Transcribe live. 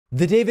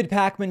The David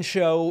Pakman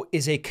Show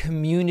is a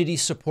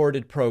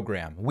community-supported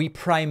program. We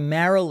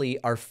primarily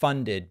are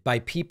funded by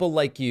people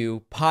like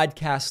you,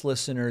 podcast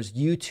listeners,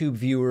 YouTube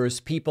viewers,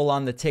 people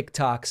on the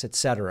TikToks,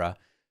 etc.,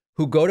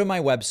 who go to my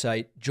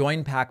website,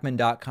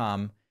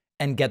 joinpakman.com,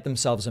 and get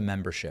themselves a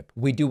membership.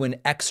 We do an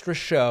extra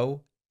show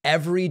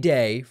every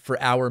day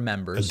for our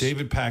members. A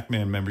David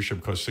Pakman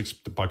membership costs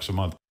 $6 a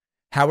month.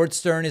 Howard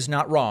Stern is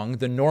not wrong.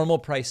 The normal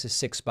price is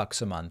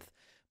 $6 a month.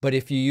 But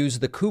if you use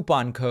the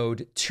coupon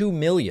code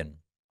 2million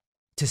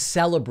to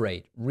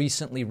celebrate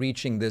recently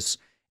reaching this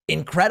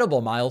incredible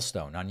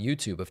milestone on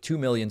YouTube of 2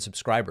 million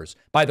subscribers.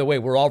 By the way,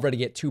 we're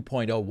already at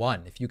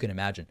 2.01, if you can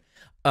imagine.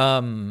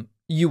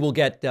 You will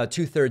get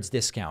 2/3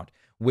 discount,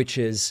 which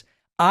is,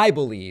 I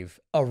believe,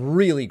 a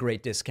really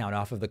great discount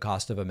off of the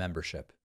cost of a membership.